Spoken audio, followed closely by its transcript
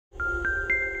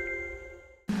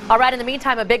All right, in the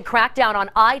meantime, a big crackdown on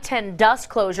I-10 dust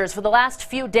closures. For the last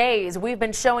few days, we've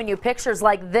been showing you pictures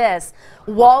like this.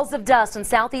 Walls of dust in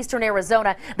southeastern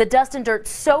Arizona. The dust and dirt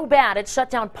so bad it shut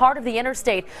down part of the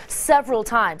interstate several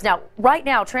times. Now, right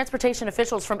now, transportation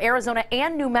officials from Arizona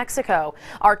and New Mexico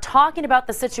are talking about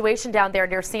the situation down there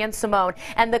near San Simon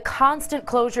and the constant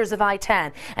closures of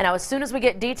I-10. And now, as soon as we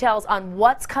get details on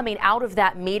what's coming out of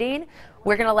that meeting,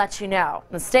 we're going to let you know.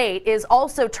 The state is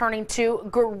also turning to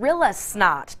gorilla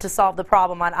snot to solve the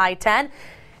problem on I-10.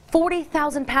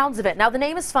 40,000 pounds of it. Now, the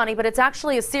name is funny, but it's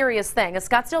actually a serious thing. A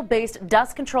Scottsdale-based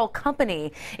dust control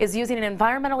company is using an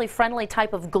environmentally friendly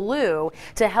type of glue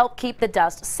to help keep the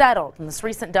dust settled. And this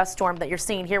recent dust storm that you're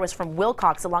seeing here was from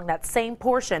Wilcox along that same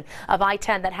portion of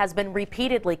I-10 that has been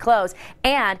repeatedly closed,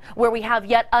 and where we have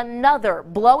yet another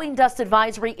blowing dust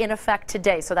advisory in effect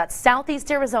today. So that's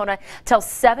southeast Arizona till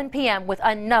 7 p.m. with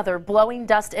another blowing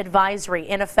dust advisory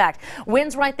in effect.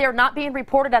 Winds right there not being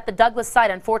reported at the Douglas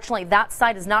site. Unfortunately, that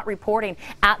site is not reporting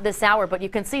at this hour, but you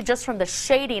can see just from the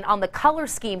shading on the color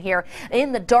scheme here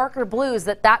in the darker blues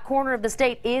that that corner of the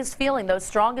state is feeling those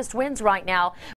strongest winds right now.